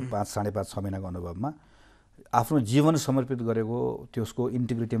अनुभव यो 5-5.5-6 महिनाको अनुभवमा आफ्नो जीवन समर्पित गरेको त्यसको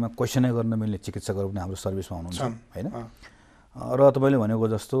इन्टिग्रिटीमा क्वेसनै गर्न मिल्ने चिकित्सकहरू पनि हाम्रो सर्भिसमा हुनुहुन्छ होइन। र तपाईँले भनेको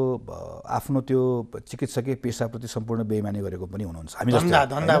जस्तो आफ्नो त्यो चिकित्सकीय पेसाप्रति सम्पूर्ण बेइमानी गरेको पनि हुनुहुन्छ। हामी जस्तो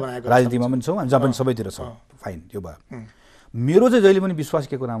राजनीतिमा पनि छौँ, हामी जहाँ पनि सबैतिर छौँ, फाइन, त्यो भयो। मेरो चाहिँ जहिले पनि विश्वास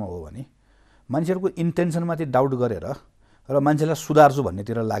के कुरामा हो भने मान्छेहरूको इन्टेन्सनमाथि डाउट गरेर र मान्छेलाई सुधार्छु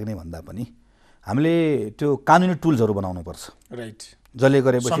भन्नेतिर लाग्ने भन्दा पनि हामीले त्यो कानुनी टुल्सहरू बनाउनुपर्छ। राइट, जसले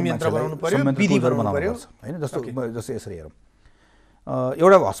गरेपछि बनाउनु पर्यो होइन। जस्तो यसरी हेरौँ,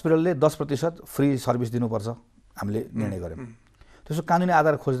 एउटा हस्पिटलले 10% फ्री सर्भिस दिनुपर्छ हामीले निर्णय गऱ्यौँ। त्यसो कानुनी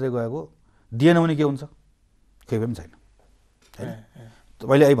आधार खोज्दै गएको दिएन भने के हुन्छ? केही पनि छैन होइन।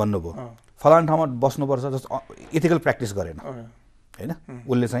 तपाईँले यही भन्नुभयो फलाना ठाउँमा बस्नुपर्छ, जस्तो इथिकल प्र्याक्टिस गरेन होइन,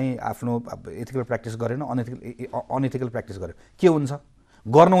 उसले चाहिँ आफ्नो इथिकल प्र्याक्टिस गरेन, अनइथिकल प्र्याक्टिस गर्यो, के हुन्छ?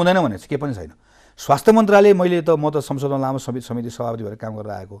 गर्नु हुँदैन भने चाहिँ के पनि छैन। स्वास्थ्य मन्त्रालय, म त संशोधन लामो समिति सभापति भएर काम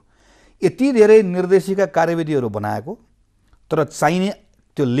गरेर आएको, यति धेरै निर्देशिका कार्यविधिहरू बनाएको तर चाहिने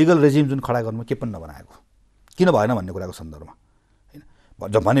त्यो लिगल रेजिम जुन खडा गर्नु के पनि नबनाएको, किन भएन भन्ने कुराको सन्दर्भमा होइन।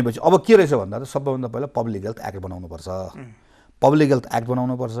 भनेपछि अब के रहेछ भन्दा त सबैभन्दा पहिला पब्लिक हेल्थ एक्ट बनाउनुपर्छ, पब्लिक हेल्थ एक्ट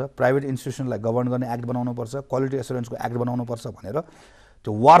बनाउनुपर्छ, प्राइभेट इन्स्टिट्युसनलाई गभर्न गर्ने एक्ट बनाउनुपर्छ, क्वालिटी एसुरेन्सको एक्ट बनाउनुपर्छ भनेर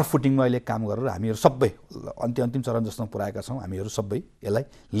त्यो वार फुटिङमा अहिले काम गरेर हामीहरू सबै अन्तिम चरण जसमा पुऱ्याएका छौँ। हामीहरू सबै यसलाई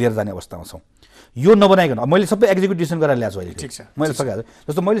लिएर जाने अवस्थामा छौँ। यो नबनाइकन मैले सबै एक्जिक्युटिभ डिसिसन गरेर ल्याएको छु अहिले। ठिक छ, मैले सकिहालेँ।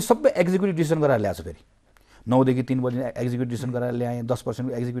 जस्तो मैले सबै एक्जिक्युटिभ डिसिसन गरेर ल्याएको छु, फेरि 9 देखि 3 बजी एक्जिक्युटिभ डिसिसन गरेर ल्याएँ,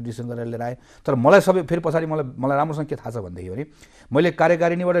 10% एक्जिक्युटिभ डिसिसन गरेर लिएर आएँ। तर मलाई सबै फेरि पछाडि मलाई राम्रोसँग के थाहा छ भनेदेखि भने मैले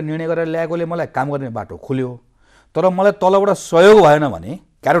कार्यकारिणीबाट निर्णय गरेर ल्याएकोले मलाई काम गर्ने बाटो खुल्यो, तर मलाई तलबाट सहयोग भएन भने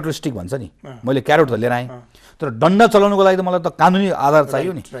क्यारोटरिस्टिक भन्छ नि, मैले क्यारोट त लिएर आएँ, तर डन्डा चलाउनुको लागि त मलाई त कानुनी आधार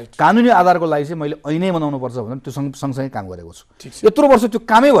चाहियो नि। कानुनी आधारको लागि चाहिँ मैले ऐनै बनाउनुपर्छ भनेर त्यो सँगसँगै काम गरेको छु। यत्रो वर्ष त्यो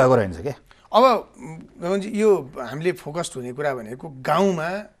कामै भएको रहेछ क्या। अब गगनजी, यो हामीले फोकस्ड हुने कुरा भनेको गाउँमा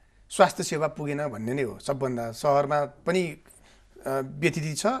स्वास्थ्य सेवा पुगेन भन्ने नै हो सबभन्दा। सहरमा पनि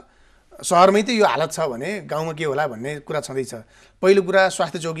व्यतिथि छ, सहरमै त यो हालत छ भने गाउँमा के होला भन्ने कुरा छँदैछ। पहिलो कुरा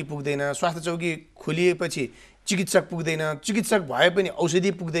स्वास्थ्य चौकी पुग्दैन, स्वास्थ्य चौकी खोलिएपछि चिकित्सक पुग्दैन, चिकित्सक भए पनि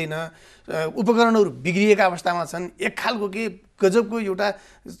औषधि पुग्दैन, उपकरणहरू बिग्रिएका अवस्थामा छन्। एक खालको के गजबको एउटा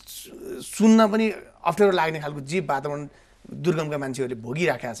सुन्न पनि अप्ठ्यारो लाग्ने खालको जीव वातावरण दुर्गमका मान्छेहरूले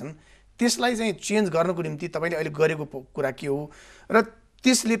भोगिराखेका छन्। त्यसलाई चाहिँ चेन्ज गर्नको निम्ति तपाईँले अहिले गरेको कुरा के हो र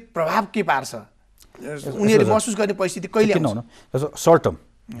त्यसले प्रभाव के पार्छ? उनीहरूले महसुस गर्ने परिस्थिति कहिले आउँछ? सर्ट टर्म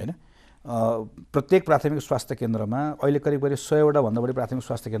होइन। प्रत्येक प्राथमिक स्वास्थ्य केन्द्रमा अहिले करिब 100वटा भन्दा बढी प्राथमिक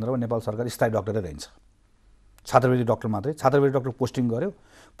स्वास्थ्य केन्द्रमा नेपाल सरकार स्थायी डक्टरै रहन्छ। छात्रवृत्ति डक्टर मात्रै, छात्रवृत्ति डक्टर पोस्टिङ गऱ्यो,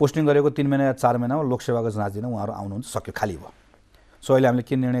 पोस्टिङ गरेको 3 महिना या 4 महिनामा लोकसेवाको जाँच दिन उहाँहरू आउनुहुन्छ, सक्यो, खाली भयो। सो अहिले हामीले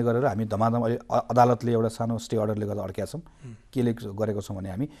के निर्णय गरेर हामी धमाधम अहिले अदालतले एउटा सानो स्टे अर्डरले गर्दा अड्केका छौँ। केले गरेको छौँ भने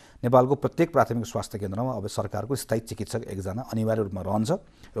हामी नेपालको प्रत्येक प्राथमिक स्वास्थ्य केन्द्रमा अब सरकारको स्थायी चिकित्सक एकजना अनिवार्य रूपमा रहन्छ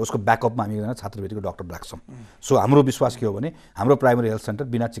र उसको ब्याकअपमा हामी एकजना छात्रवृत्तिको डक्टर राख्छौँ। सो हाम्रो विश्वास के हो भने हाम्रो प्राइमेरी हेल्थ सेन्टर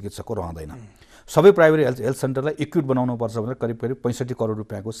बिना चिकित्सकको रहँदैन। सबै प्राइमेरी हेल्थ सेन्टरलाई इक्विप बनाउनुपर्छ भनेर करिब 65 करोड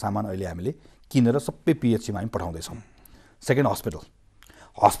रुपियाँको सामान अहिले हामीले किनेर सबै पिएचसीमा हामी पठाउँदैछौँ। सेकेन्ड,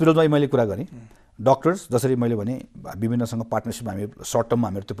 हस्पिटलमा मैले कुरा गरेँ, डक्टर्स जसरी मैले भने विभिन्नसँग पार्टनरसिप हामी सर्ट टर्ममा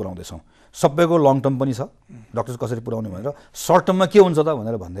हामीहरू त्यो पुऱ्याउँदैछौँ। सबैको लङ टर्म पनि छ, डक्टर्स कसरी पुऱ्याउने भनेर। सर्ट टर्ममा के हुन्छ त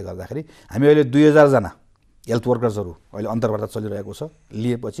भनेर भन्दै गर्दाखेरि हामी अहिले 2000 जना हेल्थ वर्कर्सहरू अहिले अन्तर्वार्ता चलिरहेको छ।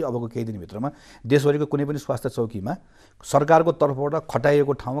 लिएपछि अबको केही दिनभित्रमा देशभरिको कुनै पनि स्वास्थ्य चौकीमा सरकारको तर्फबाट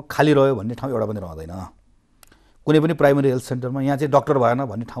खटाइएको ठाउँमा खाली रह्यो भन्ने ठाउँ एउटा पनि रहँदैन। कुनै पनि प्राइमेरी हेल्थ सेन्टरमा यहाँ चाहिँ डक्टर भएन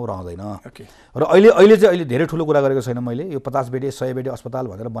भन्ने ठाउँ रहँदैन। र अहिले धेरै ठुलो कुरा गरेको छैन मैले। यो 50 बेडे 100 बेडे अस्पताल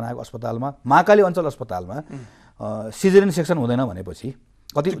भनेर बनाएको अस्पतालमा, महाकाली अञ्चल अस्पतालमा सिजरियन सेक्सन हुँदैन भनेपछि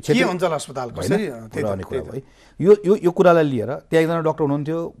कति अञ्चल अस्पताल कसरी पुराउने कुरा हो है। यो कुरालाई लिएर त्यहाँ एकजना डक्टर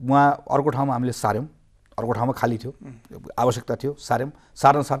हुनुहुन्थ्यो, उहाँ अर्को ठाउँमा हामीले सार्यौँ, अर्को ठाउँमा खाली थियो, आवश्यकता थियो, सार्यौँ।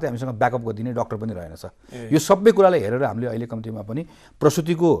 सार्न साथै हामीसँग ब्याकअप दिने डक्टर पनि रहेनछ। यो सबै कुरालाई हेरेर हामीले अहिले कम्तीमा पनि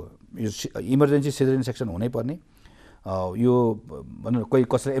प्रसुतिको इमर्जेन्सी सिजरियन सेक्सन हुनैपर्ने, यो भनौँ कोही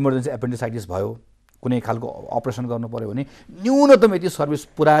कसैलाई इमर्जेन्सी एपेन्डिसाइटिस भयो, कुनै खालको अपरेसन गर्नु पऱ्यो भने न्यूनतम यति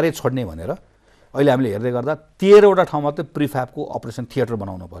सर्भिस पुऱ्याएरै छोड्ने भनेर अहिले हामीले हेर्दै गर्दा 13वटा ठाउँमा त प्रिफ्याबको अपरेसन थिएटर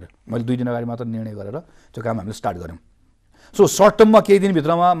बनाउनु पऱ्यो। मैले 2 दिन अगाडि मात्र निर्णय गरेर त्यो काम हामीले स्टार्ट गऱ्यौँ। सो सर्ट टर्ममा केही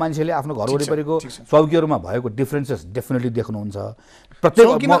दिनभित्रमा मान्छेले आफ्नो घर वरिपरिको चौकीहरूमा भएको डिफ्रेन्सेस डेफिनेटली देख्नुहुन्छ। प्रत्येक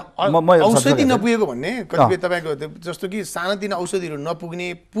औषधि नपुगेको भन्ने कतिपय तपाईँको जस्तो कि सानोतिनो औषधिहरू नपुग्ने,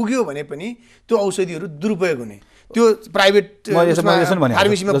 पुग्यो भने पनि त्यो औषधिहरू दुरुपयोग हुने, त्यो प्राइभेट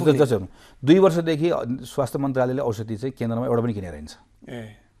फार्मेसीमा पुग्ने। 2 वर्षदेखि स्वास्थ्य मन्त्रालयले औषधि चाहिँ केन्द्रमा एउटा पनि किनेर हिँड्छ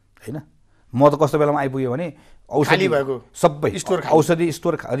होइन। म त कस्तो बेलामा आइपुग्यो भने औषधि भएको सबै औषधि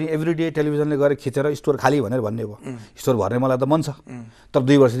स्टोर खाली एभ्रिडे टेलिभिजनले गएर खिचेर स्टोर खाली भनेर भन्ने भयो। स्टोर भर्ने मलाई त मन छ, तर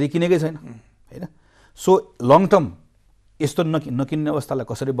 2 वर्षदेखि किनेकै छैन होइन। सो लङ टर्म यस्तो नकिन्ने अवस्थालाई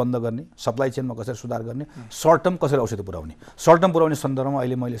कसरी बन्द गर्ने, सप्लाई चेनमा कसरी सुधार गर्ने, सर्ट टर्म कसरी औषधि पुऱ्याउने। सर्ट टर्म पुऱ्याउने सन्दर्भमा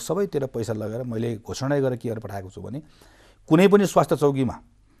अहिले मैले सबैतिर पैसा लगाएर मैले घोषणा गरेर के गरेर पठाएको छु भने कुनै पनि स्वास्थ्य चौकीमा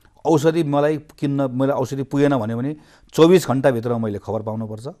औषधि मलाई किन्न मैले औषधि पुगेन भने 24 घण्टाभित्र मैले खबर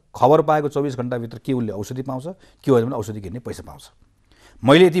पाउनुपर्छ। खबर पाएको 24 घण्टाभित्र के उसले औषधि पाउँछ, के होइन भने औषधि किन्ने पैसा पाउँछ।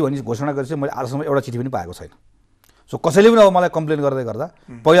 मैले यति भनी घोषणा गरेपछि मैले आजसम्म एउटा चिठी पनि पाएको छैन। सो कसैले पनि अब मलाई कम्प्लेन गर्दै गर्दा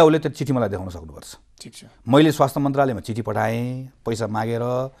पहिला उसले त्यो चिठी मलाई देखाउन सक्नुपर्छ। ठिक छ, मैले स्वास्थ्य मन्त्रालयमा चिठी पठाएँ पैसा मागेर,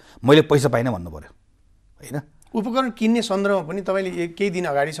 मैले पैसा पाइनँ भन्नु पर्यो होइन। उपकरण किन्ने सन्दर्भमा पनि तपाईँले केही दिन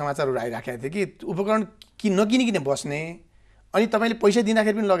अगाडि समाचारहरू आइराखेको थियो कि उपकरण नकिनिकन बस्ने, अनि तपाईँले पैसा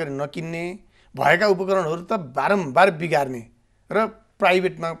दिँदाखेरि पनि लगेर नकिन्ने, भएका उपकरणहरू त बारम्बार बिगार्ने र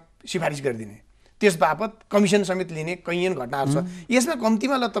प्राइभेटमा सिफारिस गरिदिने, त्यस बापत कमिसन समेत लिने कैयन घटनाहरू छ। यसमा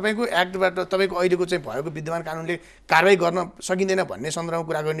कम्तीमा ल तपाईँको एक्टबाट तपाईँको अहिलेको चाहिँ भएको विद्यमान कानुनले कारवाही गर्न सकिँदैन भन्ने सन्दर्भमा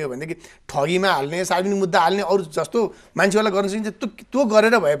कुरा गर्ने हो भनेदेखि ठगीमा हाल्ने, सार्वजनिक मुद्दा हाल्ने, अरू जस्तो मान्छेहरूलाई गर्न सकिन्छ त्यो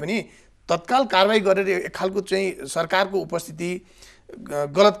गरेर भए पनि तत्काल कारवाही गरेर एक खालको चाहिँ सरकारको उपस्थिति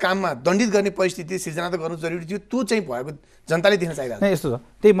गलत काममा दण्डित गर्ने परिस्थिति सिर्जना त गर्नु जरुरी थियो। त्यो चाहिँ भएको जनताले देख्न चाहिरहेको छ। यस्तो छ,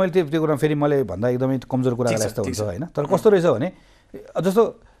 त्यही मैले त्यो कुरा फेरि मैले भन्दा एकदमै कमजोर कुरा जस्तो हुन्छ होइन। तर कस्तो रहेछ भने जस्तो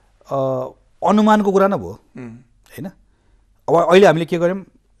अनुमानको कुरा न भयो होइन। अब अहिले हामीले के गर्यौँ,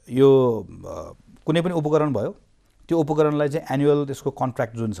 यो कुनै पनि उपकरण भयो, त्यो उपकरणलाई चाहिँ एनुअल त्यसको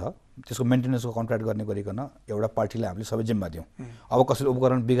कन्ट्र्याक्ट जुन छ त्यसको मेन्टेनेन्सको कन्ट्र्याक्ट गर्ने गरिकन एउटा पार्टीलाई हामीले सबै जिम्मा दियौँ। अब कसैले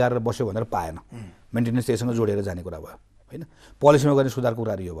उपकरण बिगारेर बस्यो भनेर पाएन, मेन्टेनेन्स त्यससँग जोडेर जाने कुरा भयो होइन। पोलिसीमा गर्ने सुधारको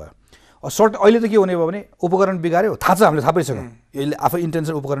कुराहरू यो भयो। सर्ट अहिले त के हुने भयो भने उपकरण बिगाऱ्यो, थाहा छ, हामीले थाहा पाइसक्यौँ यसले आफै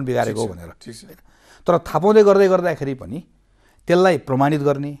इन्टेन्सन उपकरण बिगारेको भनेर। तर थापाउँदै गर्दाखेरि पनि त्यसलाई प्रमाणित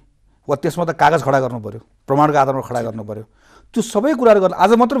गर्ने वा त्यसमा त कागज खडा गर्नु पऱ्यो, प्रमाणको आधारमा खडा गर्नु पऱ्यो। त्यो सबै कुराहरू गर्न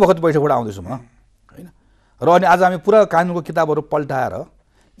आज मात्र भर्खर बैठकबाट आउँदैछु म होइन। र अनि आज हामी पुरा कानुनको किताबहरू पल्टाएर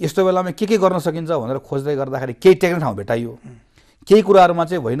यस्तो बेलामा के गर्न सकिन्छ भनेर खोज्दै गर्दाखेरि केही टेक्ने ठाउँ भेटाइयो, केही कुराहरूमा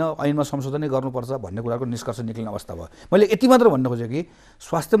चाहिँ होइन ऐनमा संशोधनै गर्नुपर्छ भन्ने कुराको निष्कर्ष निक्लिने अवस्था भयो। मैले यति मात्र भन्न खोजेँ कि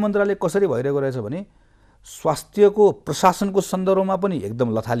स्वास्थ्य मन्त्रालय कसरी भइरहेको रहेछ भने स्वास्थ्यको प्रशासनको सन्दर्भमा पनि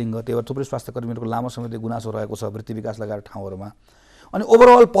एकदम लथालिङ्ग, त्यही भएर थुप्रै स्वास्थ्य कर्मीहरूको लामो समयदेखि गुनासो रहेको छ वृत्ति विकास लगाएर ठाउँहरूमा। अनि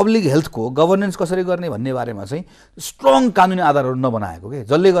ओभरअल पब्लिक हेल्थको गभर्नेन्स कसरी गर्ने भन्ने बारेमा चाहिँ स्ट्रङ कानुनी आधारहरू नबनाएको के,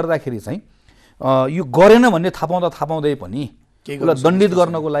 जसले गर्दाखेरि चाहिँ यो गरेन भन्ने थापाउँदै पनि उसलाई दण्डित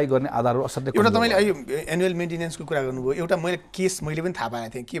गर्नको लागि गर्ने आधारहरू असाध्यै। एउटा तपाईँले अहिले एनुअल मेन्टेनेन्सको कुरा गर्नुभयो, एउटा केस मैले पनि थाहा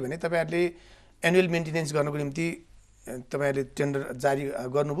पाएको थिएँ के भने तपाईँहरूले एनुअल मेन्टेनेन्स गर्नको निम्ति तपाईँहरूले टेन्डर जारी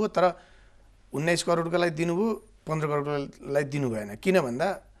गर्नुभयो, तर 19 करोडको लागि दिनुभयो, 15 करोडको लागि दिनु भएन। किन भन्दा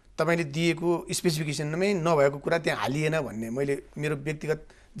तपाईँले दिएको स्पेसिफिकेसनमै नभएको कुरा त्यहाँ हालिएन भन्ने मैले मेरो व्यक्तिगत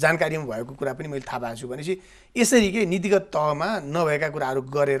जानकारीमा भएको कुरा पनि मैले थाहा पाएको छु। भनेपछि यसरी के नीतिगत तहमा नभएका कुराहरू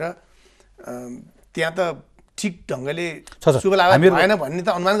गरेर त्यहाँ त ठिक ढङ्गले सुबलावा भएन भन्ने त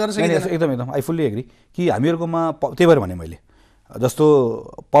अनुमान गर्न सकिँदैन। एकदम आई फुल्ली एग्री कि हामीहरूकोमा त्यही भएर भने मैले जस्तो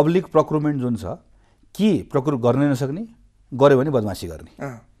पब्लिक प्रोक्युरमेन्ट जुन छ कि प्रोक्युर गर्न नसक्ने, गऱ्यो भने बदमासी गर्ने,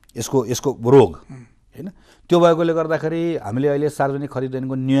 यसको रोग होइन। त्यो भएकोले गर्दाखेरि हामीले अहिले सार्वजनिक खरिद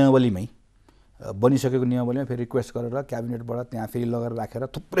ऐनको नियमावलीमै बनिसकेको नियमावलीमा फेरि रिक्वेस्ट गरेर क्याबिनेटबाट त्यहाँ फेरि लगेर राखेर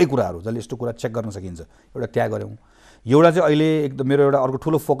थुप्रै कुराहरू जसले यस्तो कुरा चेक गर्न सकिन्छ एउटा त्यहाँ गऱ्यौँ। एउटा चाहिँ अहिले एकदम मेरो एउटा अर्को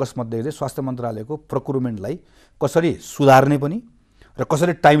ठुलो फोकस मध्ये चाहिँ स्वास्थ्य मन्त्रालयको प्रोक्युरमेन्टलाई कसरी सुधार्ने पनि र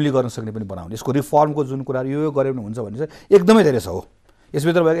कसरी टाइमली गर्न सक्ने पनि बनाउने, यसको रिफर्मको जुन कुराहरू यो गऱ्यो भने हुन्छ भन्ने चाहिँ एकदमै धेरै छ हो।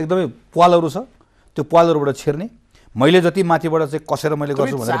 यसभित्र भएको एकदमै पालहरू छ, त्यो पालहरूबाट छिर्ने मैले जति माथिबाट चाहिँ कसेर मैले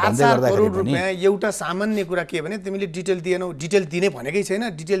गर्छु भनेर भन्दै गर्दाखेरि पनि एउटा सामान्य कुरा के भने तिमीले डिटेल दिएनौ, डिटेल दिने भनेकै छैन,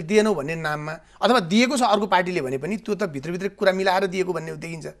 डिटेल दिएनौ भन्ने नाममा अथवा दिएको छ अर्को पार्टीले भने पनि त्यो त भित्रभित्र कुरा मिलाएर दिएको भन्ने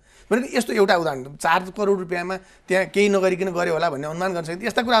देखिन्छ। भनेको यस्तो एउटा उदाहरण 4 करोड रुपियाँमा त्यहाँ केही नगरिकन गऱ्यो होला भन्ने अनुमान गर्न सकिन्छ।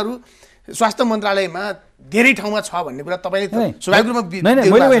 यस्ता कुराहरू स्वास्थ्य मन्त्रालयमा धेरै ठाउँमा छ भन्ने कुरा तपाईँले स्वाभाविक रूपमा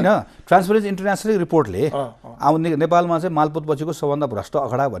मैले होइन। ट्रान्सपरेन्सी इन्टरनेसनल रिपोर्टले आउने नेपालमा चाहिँ मालपोत पछिको सबभन्दा भ्रष्ट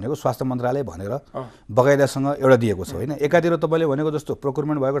अखडा भनेको स्वास्थ्य मन्त्रालय भनेर बकाइदासँग एउटा दिएको छ होइन। एकातिर तपाईँले भनेको जस्तो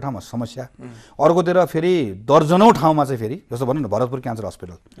प्रोक्युरमेन्ट भएको ठाउँमा समस्या, अर्कोतिर फेरि दर्जनौँ ठाउँमा चाहिँ फेरि जस्तो भनौँ न भरतपुर क्यान्सर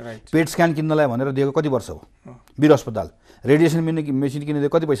हस्पिटल पेट स्क्यान किन्नलाई भनेर दिएको कति वर्ष हो, वीर अस्पताल रेडिएसन मेसिन किनेको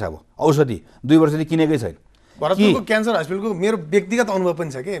कति पैसा हो, औषधि 2 वर्षदेखि किनेकै छैन। भरतपुरको क्यान्सर हस्पिटलको मेरो व्यक्तिगत अनुभव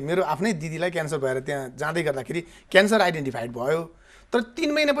पनि छ कि मेरो आफ्नै दिदीलाई क्यान्सर भएर त्यहाँ जाँदै गर्दाखेरि क्यान्सर आइडेन्टिफाइड भयो, तर 3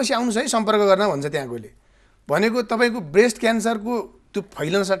 महिनापछि आउनुहोस् है सम्पर्क गर्न भन्छ त्यहाँ गएले। भनेको तपाईँको ब्रेस्ट क्यान्सरको त्यो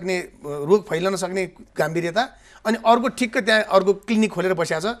फैलन सक्ने रोग फैलन सक्ने गम्भीरता, अनि अर्को ठिक्क त्यहाँ अर्को क्लिनिक खोलेर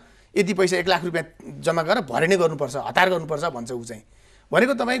बसिएको छ, यति पैसा 1 लाख रुपियाँ जम्मा गरेर भरे नै गर्नुपर्छ, हतार गर्नुपर्छ भन्छ ऊ चाहिँ।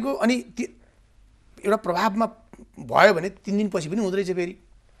 भनेको तपाईँको अनि एउटा प्रभावमा भयो भने 3 दिनपछि पनि हुँदो रहेछ। फेरि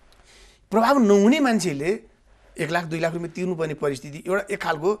प्रभाव नहुने मान्छेले 1 लाख 2 लाख रुपियाँ तिर्नुपर्ने परिस्थिति एउटा एक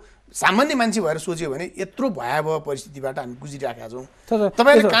खालको सामान्य मान्छे भएर सोच्यो भने यत्रो भयावह परिस्थितिबाट हामी गुजिरहेका छौँ।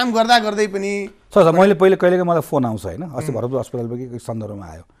 तपाईँले काम गर्दा गर्दै पनि मैले कहिलेकाहीँ मलाई फोन आउँछ होइन। अस्ति भरतपुर अस्पतालको सन्दर्भमा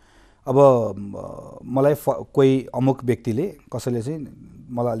आयो, अब मलाई कोही अमुक व्यक्तिले कसैले चाहिँ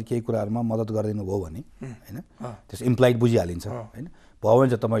मलाई अलिक केही कुराहरूमा मद्दत गरिदिनु भयो भने होइन त्यस इम्प्लाइड बुझिहालिन्छ होइन भयो भने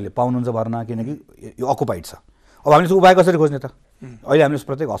चाहिँ तपाईँले पाउनुहुन्छ भर्ना किनकि यो अकुपाइड छ अब हामीले उपाय कसरी खोज्ने त अहिले हामीले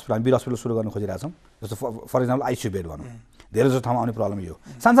प्रत्येक हस्पिटल वीर हस्पिटल सुरु गर्न खोजिरहेछौँ जस्तो फर इक्जाम्पल आइसियु बेड भनौँ धेरै जस्तो ठाउँमा आउने प्रब्लम यो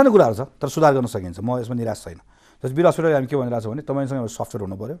सानो कुराहरू छ तर सुधार गर्न सकिन्छ म यसमा निराश छैन जस्तो वीर हस्पिटल हामी के भनिरहेको छौँ भने तपाईँसँग सफ्टवेयर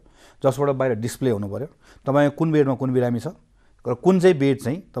हुनु पऱ्यो जसबाट बाहिर डिस्प्ले हुनु पऱ्यो तपाईँ कुन बेडमा कुन बिरामी छ र कुन चाहिँ बेड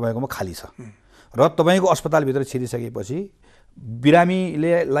चाहिँ तपाईँकोमा खाली छ र तपाईँको अस्पतालभित्र छिरिसकेपछि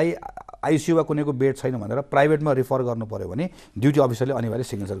बिरामीलाई आइसियु वा कुनैको बेड छैन भनेर प्राइभेटमा रिफर गर्नु पऱ्यो भने ड्युटी अफिसरले अनिवार्य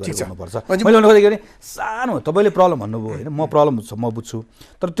सिग्नेचर गरेर गर्नुपर्छ मैले भन्नु खोजेको भने सानो तपाईँले प्रब्लम भन्नुभयो होइन म प्रब्लम म बुझ्छु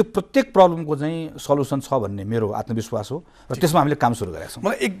तर त्यो प्रत्येक प्रब्लमको चाहिँ सल्युसन छ भन्ने मेरो आत्मविश्वास हो र त्यसमा हामीले काम सुरु गरेका छौँ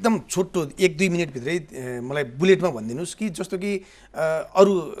मलाई एकदम छोटो 1-2 मिनटभित्रै मलाई बुलेटमा भनिदिनुहोस् कि जस्तो कि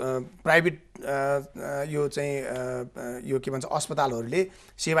अरू प्राइभेट यो चाहिँ यो के भन्छ अस्पतालहरूले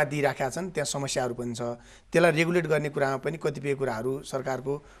सेवा दिइराखेका छन् त्यहाँ समस्याहरू पनि छ त्यसलाई रेगुलेट गर्ने कुरामा पनि कतिपय कुराहरू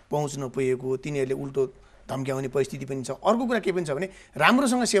सरकारको पहुँच नपुगेको तिनीहरूले उल्टो धम्क्याउने परिस्थिति पनि छ अर्को कुरा के पनि छ भने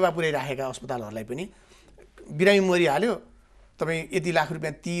राम्रोसँग सेवा पुर्याइराखेका अस्पतालहरूलाई पनि बिरामी मरिहाल्यो तपाईँ यति लाख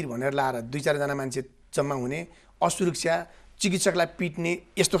रुपियाँ तिर भनेर लाएर 2-4 जना मान्छे जम्मा हुने असुरक्षा चिकित्सकलाई पिट्ने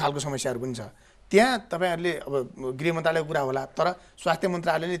यस्तो खालको समस्याहरू पनि छ त्यहाँ तपाईँहरूले अब गृह मन्त्रालयको कुरा होला तर स्वास्थ्य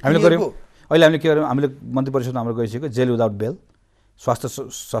मन्त्रालयले अहिले हामीले के गर्यौँ हामीले मन्त्री परिषदमा हाम्रो गइसक्यो जेल विदाउट बेल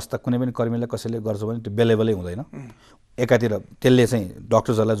स्वास्थ्य कुनै पनि कर्मीलाई कसैले गर्छ भने त्यो बेलेबलै हुँदैन एकातिर त्यसले चाहिँ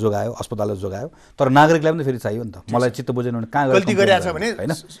डक्टर्सहरूलाई जोगायो अस्पताललाई जोगायो तर नागरिकलाई पनि फेरि चाहियो नि त मलाई चित्त बुझेन भने कहाँ गल्ती गरेछ भने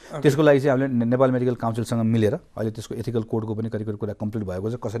होइन त्यसको लागि चाहिँ हामीले नेपाल मेडिकल काउन्सिलसँग मिलेर अहिले त्यसको एथिकल कोडको पनि करिब कुरा कम्प्लिट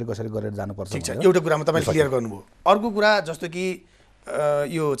भएको छ कसरी गरेर जानुपर्छ एउटा कुरामा तपाईँले क्लियर गर्नुभयो अर्को कुरा जस्तो कि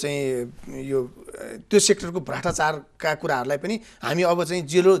यो चाहिँ यो त्यो सेक्टरको भ्रष्टाचारका कुराहरूलाई पनि हामी अब चाहिँ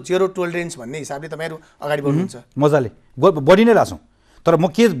जेरो टोलरेन्स भन्ने हिसाबले तपाईँहरू अगाडि बढ्नुहुन्छ मजाले बढी नै रहेछौँ तर म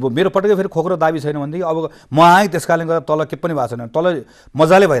के मेरो पटकै फेरि खोक्रो दाबी छैन भनेदेखि अब म आएँ त्यस कारणले गर्दा तल के पनि भएको छैन तल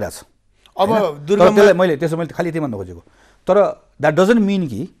मजाले भइरहेछ अब त्यसलाई मैले खालि त्यही भन्न खोजेको तर द्याट डजन्ट मिन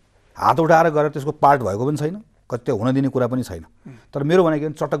कि हात उठाएर गरेर त्यसको पार्ट भएको पनि छैन कति त्यो हुन दिने कुरा पनि छैन तर मेरो भनेको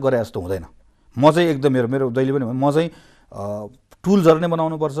चटक गरे जस्तो हुँदैन म चाहिँ एकदम मेरो दैले पनि म चाहिँ टुल्सहरू नै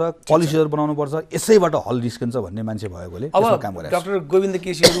बनाउनुपर्छ पोलिसीहरू बनाउनुपर्छ यसैबाट हल निस्किन्छ भन्ने मान्छे भएकोले त्यसमा काम गरेको डाक्टर गोविन्द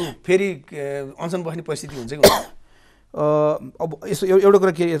केसीहरू फेरि अनसन बस्ने परिस्थिति हुन्छ कि अब यसो एउटा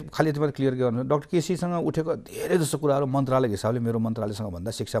कुरा के खालि यति मात्र क्लियर गर्नु डाक्टर केसीसँग उठेको धेरै जस्तो कुराहरू मन्त्रालयको हिसाबले मेरो मन्त्रालयसँग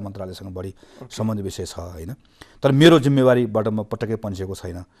भन्दा शिक्षा मन्त्रालयसँग बढी सम्बन्धित विषय छ होइन तर मेरो जिम्मेवारीबाट म पटक्कै पन्सेको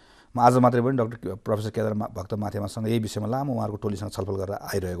छैन म आज मात्रै पनि डाक्टर प्रोफेसर केदार भक्त माथेमासँग यही विषयमा लामो उहाँहरूको टोलीसँग छलफल गरेर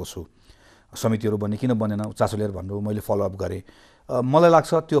आइरहेको छु समितिहरू बन्ने किन बनेन चासो लिएर भन्नु मैले फलोअप गरेँ मलाई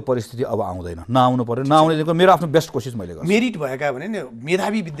लाग्छ त्यो परिस्थिति अब आउँदैन नआउनु पर्यो नआउनेको मेरो आफ्नो बेस्ट कोसिस मैले गर्छु मेरिट भएका भने नि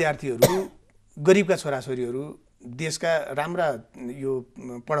मेधावी विद्यार्थीहरू गरिबका छोराछोरीहरू देशका राम्रा यो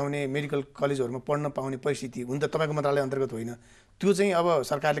पढाउने मेडिकल कलेजहरूमा पढ्न पाउने परिस्थिति हुन त तपाईँको मन्त्रालय अन्तर्गत होइन त्यो चाहिँ अब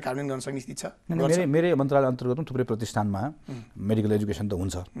सरकारले कार्यान्वयन गर्न सक्ने स्थिति छ मेरो मन्त्रालय अन्तर्गत पनि थुप्रै प्रतिष्ठानमा मेडिकल एजुकेसन त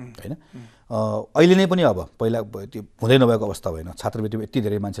हुन्छ होइन अहिले नै पनि अब पहिला त्यो हुँदै नभएको अवस्था होइन छात्रवृत्तिमा यति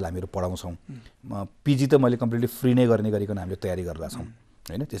धेरै मान्छेलाई हामीहरू पढाउँछौँ पिजी त मैले कम्प्लिटली फ्री नै गर्ने गरिकन हामीले तयारी गरेका छौँ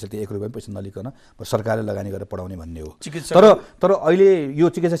होइन त्यसैले 1 रुपियाँ पैसा नलिकन सरकारले लगानी गरेर पढाउने भन्ने हो तर अहिले यो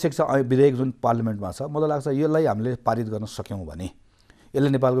चिकित्सा शिक्षा विधेयक जुन पार्लियामेन्टमा छ मलाई लाग्छ यसलाई हामीले पारित गर्न सक्यौँ भने यसले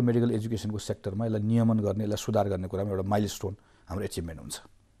नेपालको मेडिकल एजुकेसनको सेक्टरमा यसलाई नियमन गर्ने यसलाई सुधार गर्ने कुरामा एउटा माइलस्टोन हाम्रो एचिभमेन्ट हुन्छ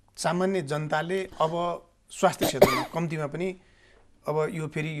सामान्य जनताले अब स्वास्थ्य क्षेत्रमा कम्तीमा पनि अब यो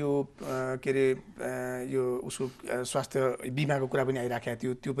फेरि यो के अरे यो उसको स्वास्थ्य बिमाको कुरा पनि आइराखेको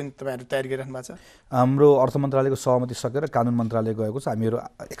थियो त्यो पनि तपाईँहरू तयारी गरिराख्नु भएको छ हाम्रो अर्थ मन्त्रालयको सहमति सकेर कानुन मन्त्रालय गएको छ हामीहरू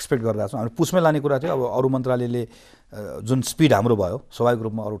एक्सपेक्ट गरिरहेको छौँ हामी पुसमै लाने कुरा थियो अब अरू मन्त्रालयले जुन स्पिड हाम्रो भयो स्वाभाविक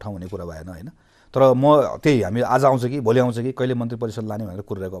रूपमा अरू ठाउँ हुने कुरा भएन होइन तर म त्यही हामी आज आउँछ कि भोलि आउँछ कि कहिले मन्त्री परिषद लाने भनेर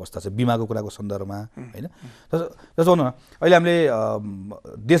कुरिरहेको अवस्था छ बिमाको कुराको सन्दर्भमा होइन जस्तो भन्नु न अहिले हामीले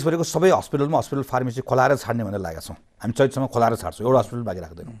देशभरिको सबै हस्पिटल फार्मेसी खोलाएर छाड्ने भनेर लागेका छौँ हामी चैतसम्म खोलाएर छाड्छौँ एउटा हस्पिटल बाँकी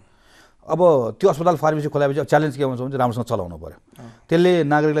राख्दैनौँ अब त्यो अस्पताल फार्मेसी खोलाएपछि च्यालेन्ज के हुन्छ भने राम्रोसँग चलाउनु पऱ्यो त्यसले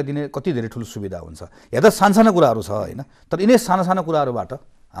नागरिकलाई दिने कति धेरै ठुलो सुविधा हुन्छ हेर्दा सानो कुराहरू छ होइन तर यिनै सानो कुराहरूबाट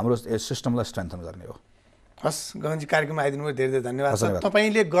हाम्रो सिस्टमलाई स्ट्रेन्थन गर्ने हो हस् गगनजी कार्यक्रममा आइदिनु भयो धेरै धेरै धन्यवाद छ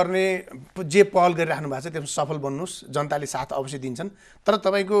तपाईँले गर्ने जे पहल गरिराख्नु भएको छ त्यसमा सफल बन्नुहोस् जनताले साथ अवश्य दिन्छन् तर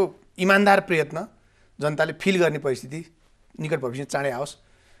तपाईँको इमान्दार प्रयत्न जनताले फिल गर्ने परिस्थिति निकट भविष्य चाँडै आओस्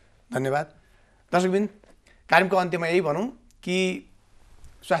धन्यवाद दर्शकबिन कार्यक्रमको अन्त्यमा यही भनौँ कि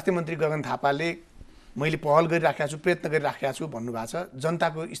स्वास्थ्य मन्त्री गगन थापाले मैले पहल गरिराखेको छु प्रयत्न गरिराखेको छु भन्नुभएको छ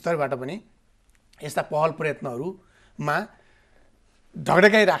जनताको स्तरबाट पनि यस्ता पहल प्रयत्नहरूमा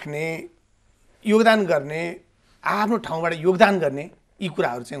ढकढकाइ राख्ने योगदान गर्ने आफ्नो ठाउँबाट योगदान गर्ने यी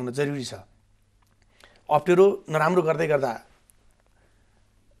कुराहरू चाहिँ हुन जरुरी छ अप्ठ्यारो नराम्रो गर्दै गर्दा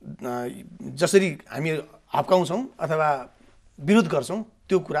जसरी हामी हप्काउँछौँ अथवा विरोध गर्छौँ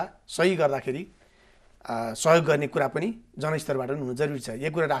त्यो कुरा सही गर्दाखेरि सहयोग गर्ने कुरा पनि जनस्तरबाट हुनु जरुरी छ।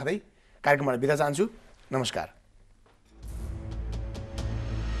 यो कुरा राख्दै कार्यक्रमबाट बिदा चाहन्छु। नमस्कार।